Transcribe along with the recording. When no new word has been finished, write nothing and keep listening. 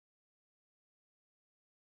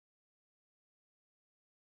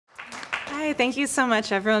Hi, thank you so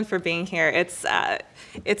much, everyone, for being here.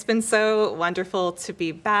 It's been so wonderful to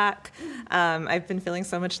be back. I've been feeling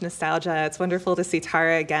so much nostalgia. It's wonderful to see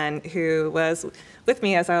Tara again, who was with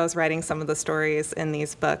me as I was writing some of the stories in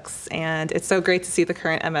these books. And it's so great to see the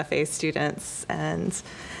current MFA students. And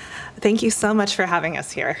thank you so much for having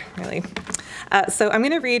us here, really. So I'm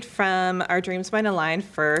going to read from Our Dreams Might Align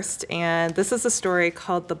first. And this is a story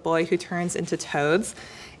called The Boy Who Turns into Toads.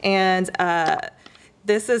 And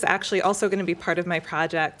this is actually also going to be part of my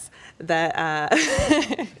project that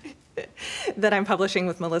that I'm publishing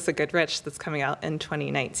with Melissa Goodrich that's coming out in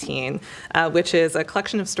 2019, which is a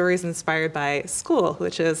collection of stories inspired by school,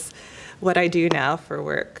 which is what I do now for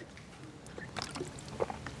work.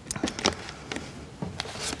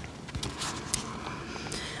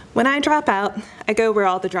 When I drop out, I go where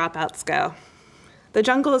all the dropouts go. The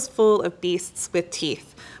jungle is full of beasts with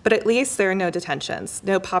teeth, but at least there are no detentions,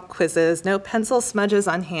 no pop quizzes, no pencil smudges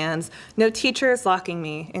on hands, no teachers locking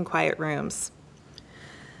me in quiet rooms.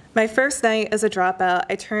 My first night as a dropout,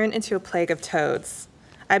 I turn into a plague of toads.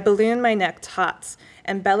 I balloon my neck taut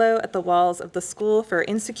and bellow at the walls of the school for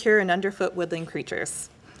insecure and underfoot woodland creatures.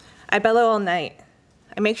 I bellow all night.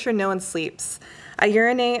 I make sure no one sleeps. I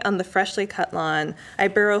urinate on the freshly cut lawn. I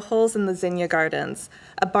burrow holes in the zinnia gardens.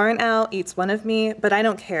 A barn owl eats one of me, but I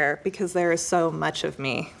don't care because there is so much of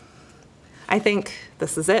me. I think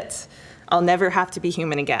this is it. I'll never have to be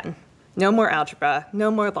human again. No more algebra,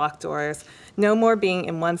 no more locked doors, no more being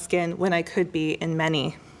in one skin when I could be in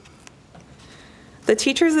many. The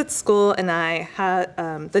teachers at school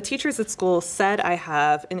said I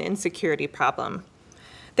have an insecurity problem.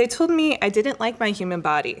 They told me I didn't like my human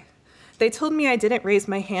body. They told me I didn't raise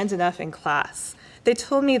my hand enough in class. They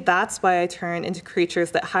told me that's why I turn into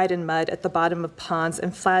creatures that hide in mud at the bottom of ponds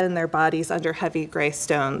and flatten their bodies under heavy gray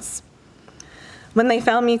stones. When they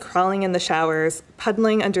found me crawling in the showers,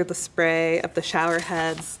 puddling under the spray of the shower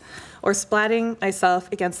heads, or splatting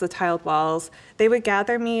myself against the tiled walls, they would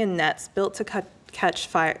gather me in nets built to catch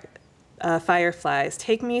fireflies,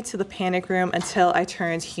 take me to the panic room until I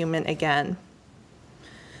turned human again.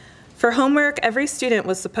 For homework, every student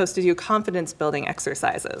was supposed to do confidence-building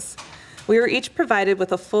exercises. We were each provided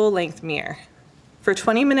with a full-length mirror. For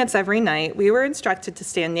 20 minutes every night, we were instructed to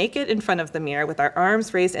stand naked in front of the mirror with our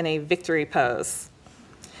arms raised in a victory pose.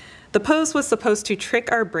 The pose was supposed to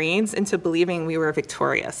trick our brains into believing we were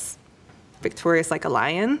victorious. Victorious like a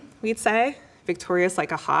lion, we'd say, victorious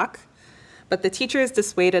like a hawk. But the teachers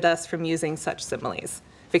dissuaded us from using such similes.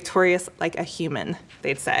 Victorious like a human,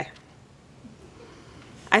 they'd say.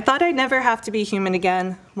 I thought I'd never have to be human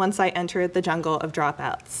again once I entered the jungle of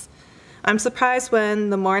dropouts. I'm surprised when,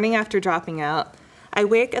 the morning after dropping out, I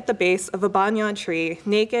wake at the base of a banyan tree,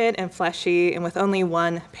 naked and fleshy and with only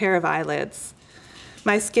one pair of eyelids.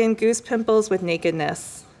 My skin goose pimples with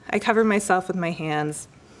nakedness. I cover myself with my hands.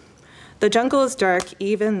 The jungle is dark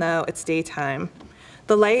even though it's daytime.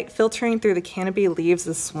 The light filtering through the canopy leaves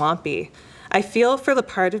is swampy. I feel for the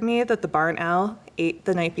part of me that the barn owl ate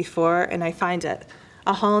the night before, and I find it.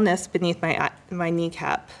 A hollowness beneath my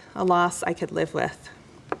kneecap, a loss I could live with.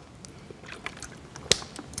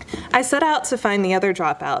 I set out to find the other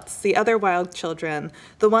dropouts, the other wild children,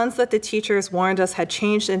 the ones that the teachers warned us had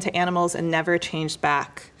changed into animals and never changed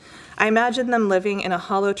back. I imagined them living in a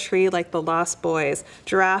hollow tree like the lost boys,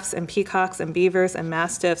 giraffes and peacocks and beavers and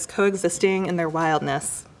mastiffs coexisting in their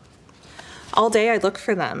wildness. All day I look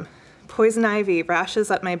for them. Poison ivy rashes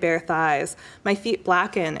up my bare thighs, my feet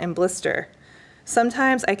blacken and blister.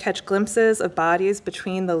 Sometimes I catch glimpses of bodies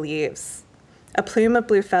between the leaves. A plume of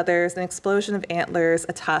blue feathers, an explosion of antlers,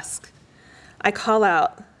 a tusk. I call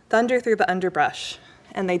out, thunder through the underbrush,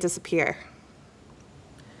 and they disappear.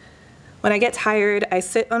 When I get tired, I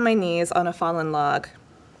sit on my knees on a fallen log.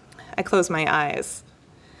 I close my eyes.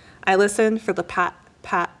 I listen for the pat,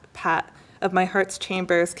 pat, pat of my heart's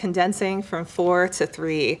chambers condensing from 4 to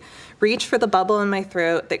 3. Reach for the bubble in my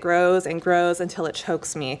throat that grows and grows until it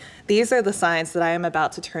chokes me. These are the signs that I am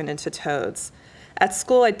about to turn into toads. At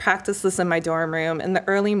school, I'd practice this in my dorm room in the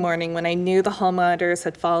early morning when I knew the hall monitors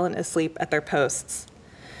had fallen asleep at their posts.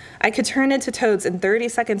 I could turn into toads in 30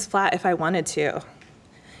 seconds flat if I wanted to.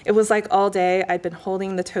 It was like all day I'd been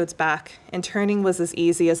holding the toads back, and turning was as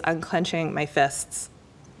easy as unclenching my fists.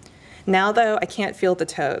 Now, though, I can't feel the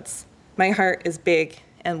toads. My heart is big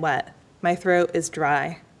and wet. My throat is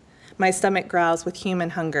dry. My stomach growls with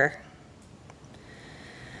human hunger.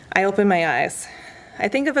 I open my eyes. I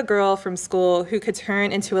think of a girl from school who could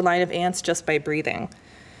turn into a line of ants just by breathing.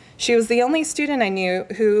 She was the only student I knew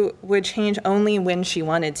who would change only when she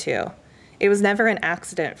wanted to. It was never an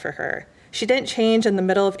accident for her. She didn't change in the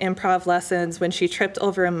middle of improv lessons when she tripped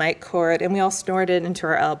over a mic cord and we all snorted into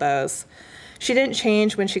our elbows. She didn't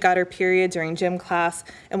change when she got her period during gym class,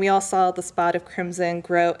 and we all saw the spot of crimson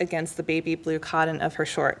grow against the baby blue cotton of her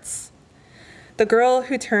shorts. The girl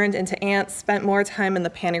who turned into ants spent more time in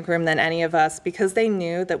the panic room than any of us because they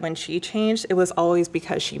knew that when she changed, it was always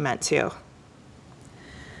because she meant to.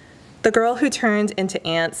 The girl who turned into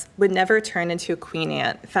ants would never turn into a queen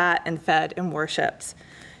ant, fat and fed and worshipped.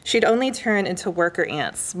 She'd only turn into worker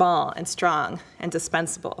ants, small and strong and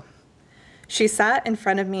dispensable. She sat in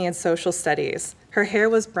front of me in social studies. Her hair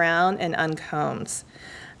was brown and uncombed.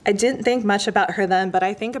 I didn't think much about her then, but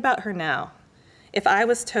I think about her now. If I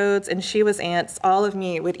was toads and she was ants, all of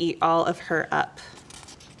me would eat all of her up.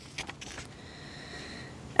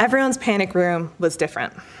 Everyone's panic room was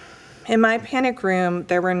different. In my panic room,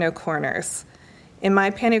 there were no corners. In my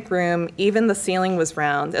panic room, even the ceiling was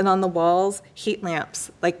round, and on the walls, heat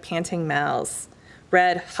lamps like panting mouths.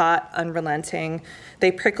 Red, hot, unrelenting.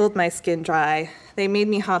 They prickled my skin dry. They made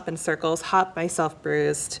me hop in circles, hop myself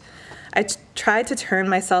bruised. I tried to turn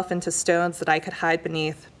myself into stones that I could hide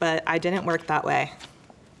beneath, but I didn't work that way.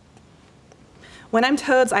 When I'm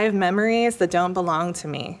toads, I have memories that don't belong to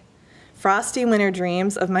me. Frosty winter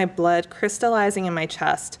dreams of my blood crystallizing in my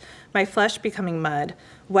chest, my flesh becoming mud,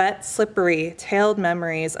 wet, slippery, tailed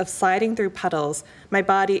memories of sliding through puddles, my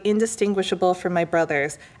body indistinguishable from my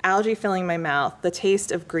brother's, algae filling my mouth, the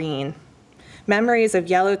taste of green. Memories of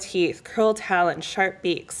yellow teeth, curled talons, sharp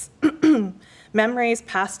beaks. Memories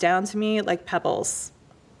passed down to me like pebbles.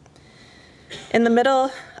 In the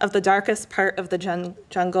middle of the darkest part of the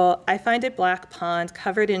jungle, I find a black pond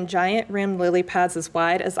covered in giant rimmed lily pads as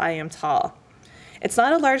wide as I am tall. It's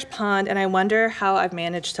not a large pond, and I wonder how I've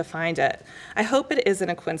managed to find it. I hope it isn't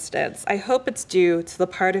a coincidence. I hope it's due to the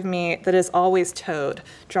part of me that is always toad,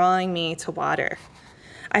 drawing me to water.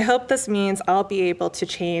 I hope this means I'll be able to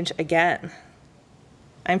change again.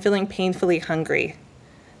 I'm feeling painfully hungry.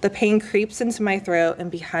 The pain creeps into my throat and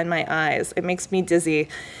behind my eyes. It makes me dizzy.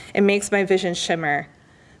 It makes my vision shimmer.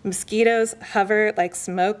 Mosquitoes hover like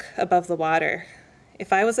smoke above the water.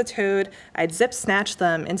 If I was a toad, I'd zip snatch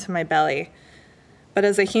them into my belly. But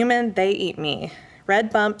as a human, they eat me. Red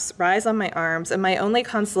bumps rise on my arms, and my only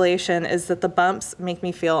consolation is that the bumps make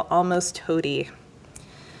me feel almost toady.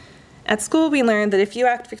 At school, we learned that if you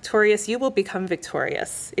act victorious, you will become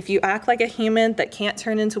victorious. If you act like a human that can't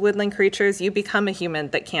turn into woodland creatures, you become a human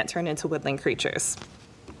that can't turn into woodland creatures.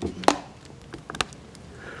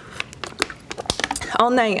 All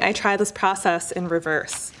night, I try this process in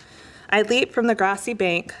reverse. I leap from the grassy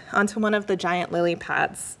bank onto one of the giant lily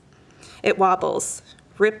pads. It wobbles.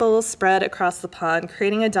 Ripples spread across the pond,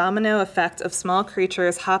 creating a domino effect of small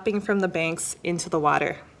creatures hopping from the banks into the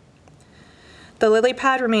water. The lily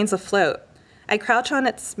pad remains afloat. I crouch on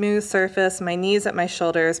its smooth surface, my knees at my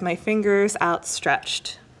shoulders, my fingers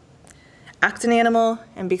outstretched. Act an animal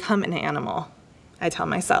and become an animal, I tell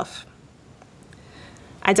myself.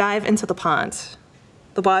 I dive into the pond.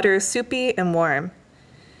 The water is soupy and warm.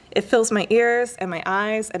 It fills my ears and my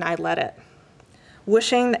eyes, and I let it.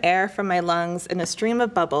 Whooshing the air from my lungs in a stream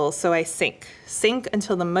of bubbles, so I sink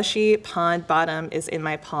until the mushy pond bottom is in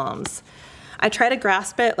my palms. I try to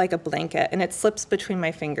grasp it like a blanket, and it slips between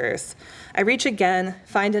my fingers. I reach again,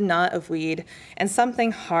 find a knot of weed, and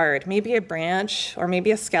something hard, maybe a branch, or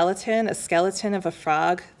maybe a skeleton of a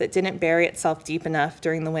frog that didn't bury itself deep enough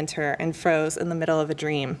during the winter and froze in the middle of a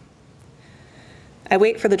dream. I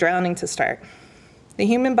wait for the drowning to start. The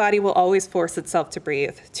human body will always force itself to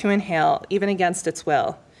breathe, to inhale, even against its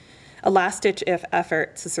will. A last-ditch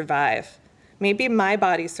effort to survive. Maybe my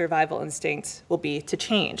body's survival instinct will be to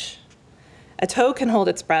change. A toad can hold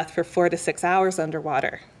its breath for 4 to 6 hours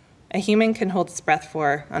underwater. A human can hold its breath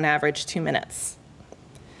for, on average, 2 minutes.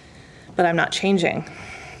 But I'm not changing.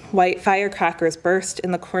 White firecrackers burst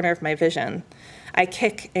in the corner of my vision. I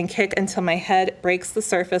kick and kick until my head breaks the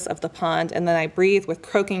surface of the pond, and then I breathe with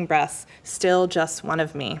croaking breaths, still just one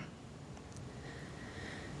of me.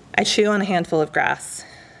 I chew on a handful of grass.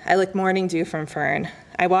 I lick morning dew from fern.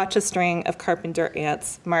 I watch a string of carpenter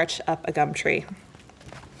ants march up a gum tree.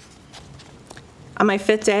 On my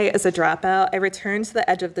 5th day as a dropout, I return to the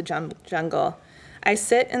edge of the jungle. I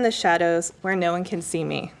sit in the shadows where no one can see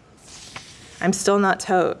me. I'm still not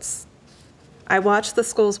toads. I watch the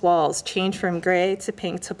school's walls change from gray to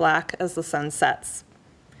pink to black as the sun sets.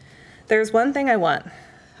 There's one thing I want.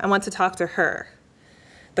 I want to talk to her,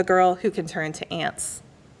 the girl who can turn to ants.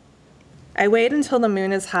 I wait until the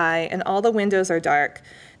moon is high and all the windows are dark.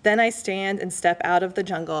 Then I stand and step out of the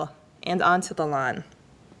jungle and onto the lawn.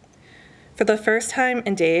 For the first time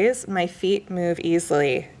in days, my feet move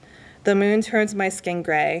easily. The moon turns my skin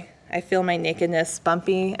gray. I feel my nakedness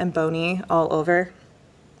bumpy and bony all over.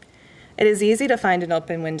 It is easy to find an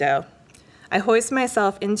open window. I hoist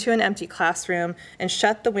myself into an empty classroom and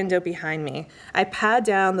shut the window behind me. I pad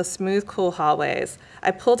down the smooth, cool hallways.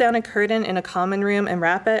 I pull down a curtain in a common room and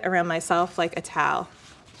wrap it around myself like a towel.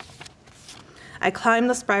 I climb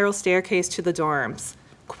the spiral staircase to the dorms.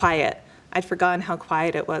 Quiet. I'd forgotten how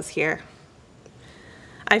quiet it was here.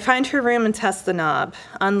 I find her room and test the knob.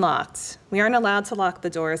 Unlocked. We aren't allowed to lock the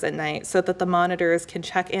doors at night so that the monitors can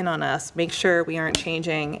check in on us, make sure we aren't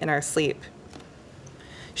changing in our sleep.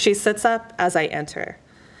 She sits up as I enter.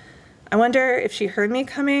 I wonder if she heard me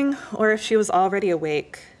coming or if she was already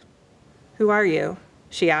awake. "Who are you?"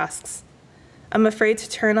 she asks. I'm afraid to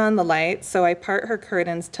turn on the light, so I part her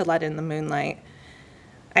curtains to let in the moonlight.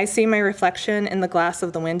 I see my reflection in the glass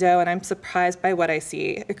of the window, and I'm surprised by what I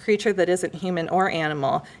see, a creature that isn't human or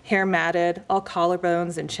animal, hair matted, all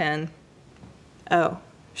collarbones and chin. "Oh,"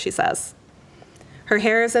 she says. Her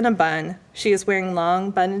hair is in a bun. She is wearing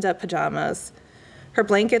long, buttoned-up pajamas. Her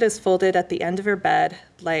blanket is folded at the end of her bed,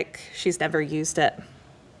 like she's never used it.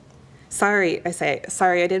 "Sorry," I say.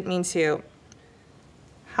 "Sorry, I didn't mean to."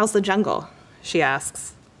 "How's the jungle?" she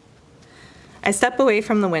asks. I step away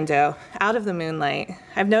from the window, out of the moonlight.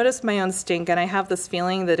 I've noticed my own stink, and I have this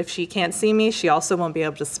feeling that if she can't see me, she also won't be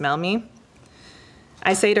able to smell me.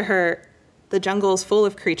 I say to her, "The jungle is full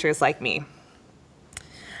of creatures like me."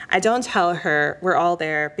 I don't tell her we're all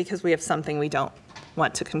there because we have something we don't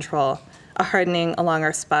want to control. A hardening along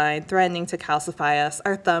our spine, threatening to calcify us,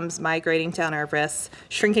 our thumbs migrating down our wrists,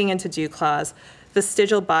 shrinking into dew claws,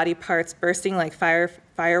 vestigial body parts bursting like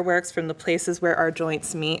fireworks from the places where our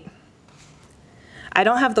joints meet. I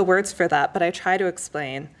don't have the words for that, but I try to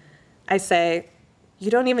explain. I say, "You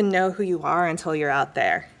don't even know who you are until you're out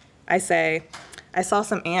there." I say, "I saw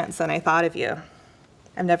some ants and I thought of you."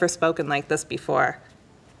 I've never spoken like this before.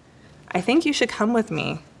 "I think you should come with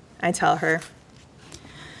me," I tell her.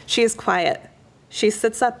 She is quiet. She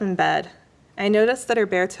sits up in bed. I notice that her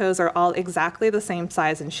bare toes are all exactly the same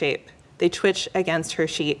size and shape. They twitch against her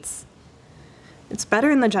sheets. "It's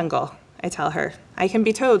better in the jungle," I tell her. "I can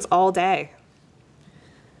be toads all day."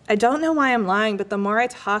 I don't know why I'm lying, but the more I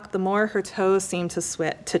talk, the more her toes seem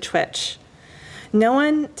to twitch. "No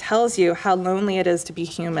one tells you how lonely it is to be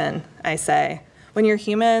human," I say. "When you're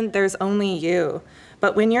human, there's only you.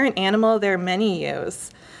 But when you're an animal, there are many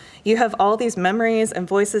yous. You have all these memories and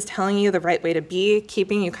voices telling you the right way to be,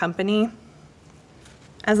 keeping you company."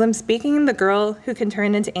 As I'm speaking, the girl who can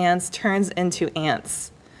turn into ants turns into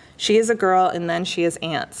ants. She is a girl, and then she is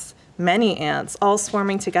ants. Many ants, all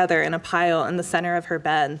swarming together in a pile in the center of her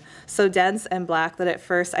bed, so dense and black that at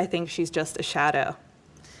first I think she's just a shadow.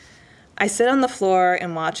 I sit on the floor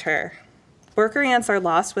and watch her. Worker ants are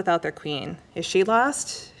lost without their queen. Is she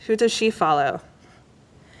lost? Who does she follow?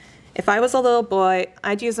 If I was a little boy,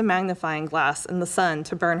 I'd use a magnifying glass in the sun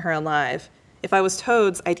to burn her alive. If I was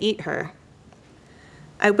toads, I'd eat her.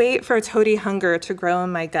 I wait for a toady hunger to grow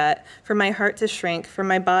in my gut, for my heart to shrink, for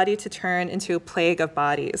my body to turn into a plague of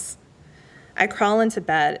bodies. I crawl into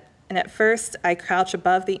bed, and at first I crouch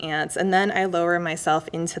above the ants, and then I lower myself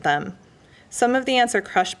into them. Some of the ants are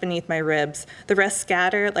crushed beneath my ribs, the rest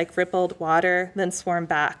scatter like rippled water, then swarm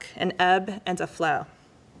back, an ebb and a flow.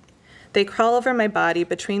 They crawl over my body,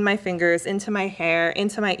 between my fingers, into my hair,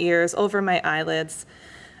 into my ears, over my eyelids.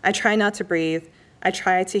 I try not to breathe. I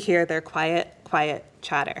try to hear their quiet, quiet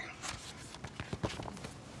chatter.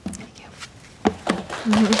 Thank you.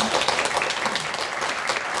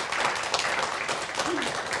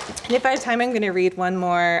 And if I have time, I'm going to read one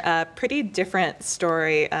more pretty different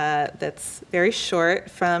story that's very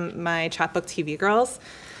short from my chapbook TV Girls.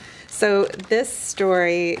 So this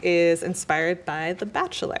story is inspired by The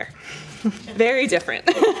Bachelor. Very different.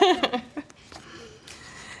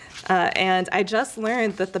 And I just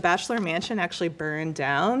learned that the Bachelor Mansion actually burned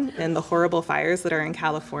down in the horrible fires that are in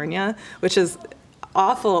California, which is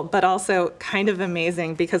awful, but also kind of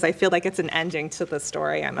amazing because I feel like it's an ending to the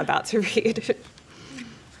story I'm about to read.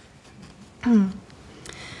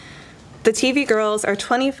 The TV girls are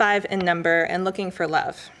 25 in number and looking for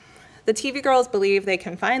love. The TV girls believe they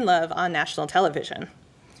can find love on national television.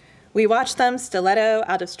 We watch them stiletto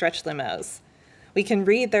out of stretch limos. We can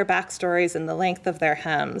read their backstories in the length of their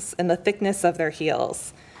hems and the thickness of their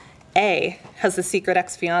heels. A has a secret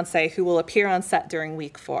ex-fiance who will appear on set during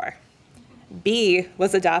week 4. B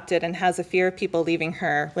was adopted and has a fear of people leaving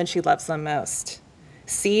her when she loves them most.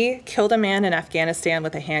 C killed a man in Afghanistan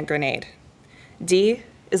with a hand grenade. D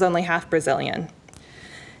is only half Brazilian.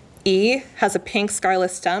 E has a pink scarlet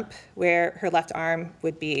stump where her left arm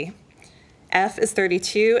would be. F is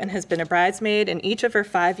 32 and has been a bridesmaid in each of her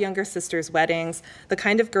 5 younger sisters' weddings, the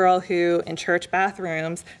kind of girl who, in church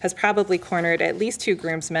bathrooms, has probably cornered at least 2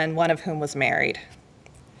 groomsmen, one of whom was married.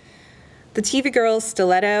 The TV girls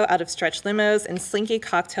stiletto out of stretch limos and slinky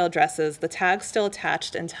cocktail dresses, the tags still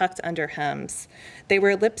attached and tucked under hems. They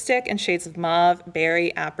wear lipstick in shades of mauve,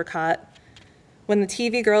 berry, apricot. When the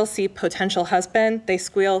TV girls see potential husband, they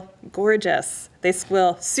squeal, gorgeous. They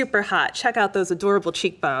squeal, super hot, check out those adorable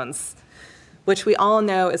cheekbones, which we all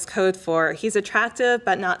know is code for, he's attractive,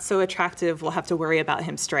 but not so attractive, we'll have to worry about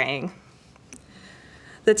him straying.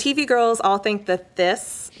 The TV girls all think that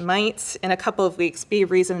this might, in a couple of weeks, be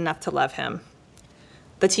reason enough to love him.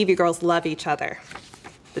 The TV girls love each other.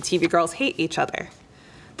 The TV girls hate each other.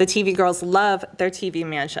 The TV girls love their TV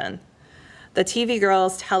mansion. The TV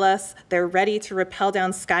girls tell us they're ready to rappel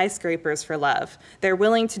down skyscrapers for love. They're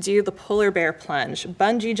willing to do the polar bear plunge,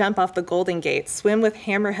 bungee jump off the Golden Gate, swim with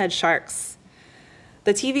hammerhead sharks.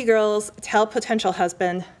 The TV girls tell potential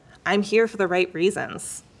husband, I'm here for the right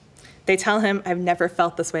reasons. They tell him, I've never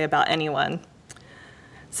felt this way about anyone.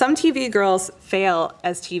 Some TV girls fail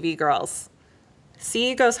as TV girls.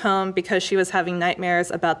 C goes home because she was having nightmares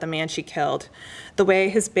about the man she killed, the way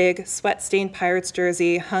his big, sweat-stained Pirates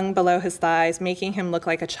jersey hung below his thighs, making him look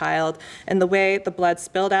like a child, and the way the blood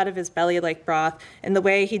spilled out of his belly like broth, and the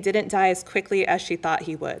way he didn't die as quickly as she thought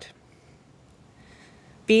he would.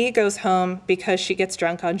 B goes home because she gets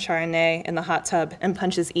drunk on Chardonnay in the hot tub and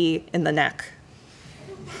punches E in the neck.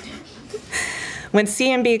 When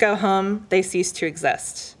C and B go home, they cease to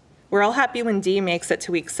exist. We're all happy when D makes it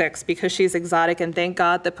to week 6 because she's exotic, and thank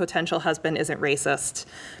God the potential husband isn't racist.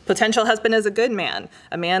 Potential husband is a good man,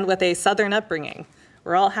 a man with a Southern upbringing.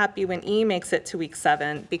 We're all happy when E makes it to week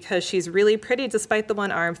 7 because she's really pretty despite the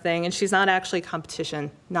one arm thing, and she's not actually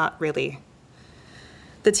competition, not really.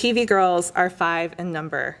 The TV girls are 5 in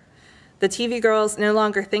number. The TV girls no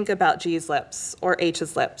longer think about G's lips, or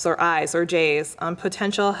H's lips, or I's, or J's on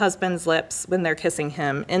potential husband's lips when they're kissing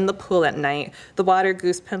him, in the pool at night, the water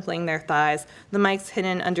goose pimpling their thighs, the mics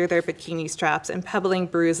hidden under their bikini straps, and pebbling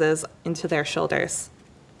bruises into their shoulders.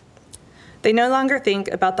 They no longer think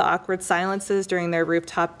about the awkward silences during their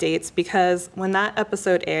rooftop dates because when that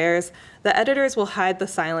episode airs, the editors will hide the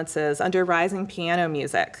silences under rising piano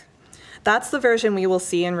music. That's the version we will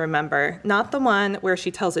see and remember, not the one where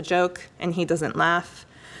she tells a joke and he doesn't laugh,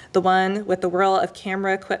 the one with the whirl of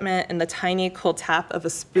camera equipment and the tiny cold tap of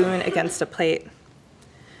a spoon against a plate.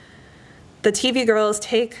 The TV girls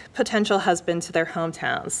take potential husband to their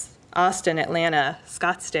hometowns, Austin, Atlanta,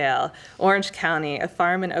 Scottsdale, Orange County, a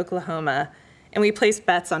farm in Oklahoma, and we place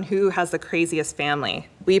bets on who has the craziest family.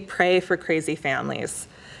 We pray for crazy families.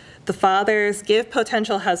 The fathers give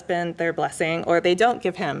potential husband their blessing, or they don't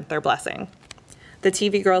give him their blessing. The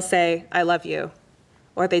TV girls say, I love you,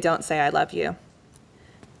 or they don't say, I love you.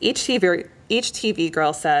 Each TV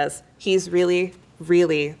girl says, he's really,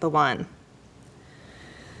 really the one.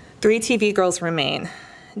 3 TV girls remain.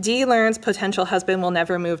 Dee learns potential husband will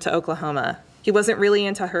never move to Oklahoma. He wasn't really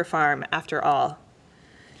into her farm, after all.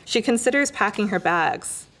 She considers packing her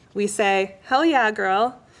bags. We say, hell yeah,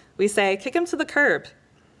 girl. We say, kick him to the curb.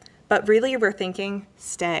 But really, we're thinking,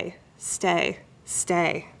 stay, stay,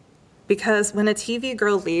 stay. Because when a TV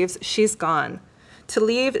girl leaves, she's gone. To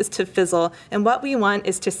leave is to fizzle, and what we want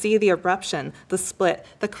is to see the eruption, the split,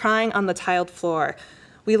 the crying on the tiled floor.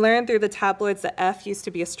 We learned through the tabloids that F used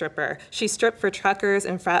to be a stripper. She stripped for truckers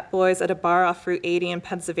and frat boys at a bar off Route 80 in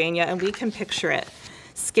Pennsylvania, and we can picture it.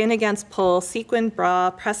 Skin against pull, sequined bra,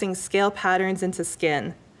 pressing scale patterns into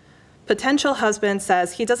skin. Potential husband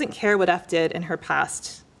says he doesn't care what F did in her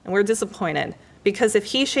past. And we're disappointed, because if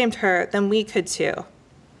he shamed her, then we could too.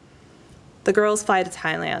 The girls fly to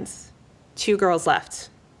Thailand. 2 girls left.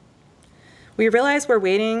 We realize we're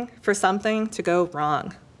waiting for something to go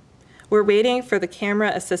wrong. We're waiting for the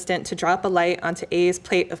camera assistant to drop a light onto A's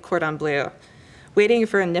plate of cordon bleu, waiting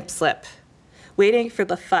for a nip slip, waiting for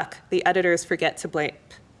the fuck the editors forget to bleep.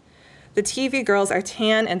 The TV girls are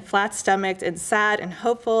tan and flat-stomached and sad and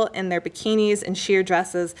hopeful in their bikinis and sheer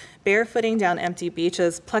dresses, barefooting down empty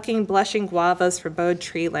beaches, plucking blushing guavas from bowed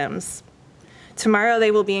tree limbs. Tomorrow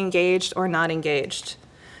they will be engaged or not engaged.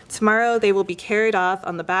 Tomorrow they will be carried off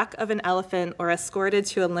on the back of an elephant or escorted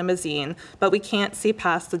to a limousine, but we can't see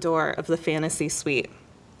past the door of the fantasy suite.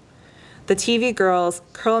 The TV girls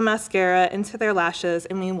curl mascara into their lashes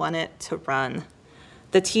and we want it to run.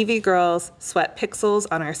 The TV girls sweat pixels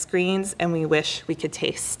on our screens and we wish we could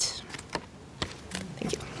taste.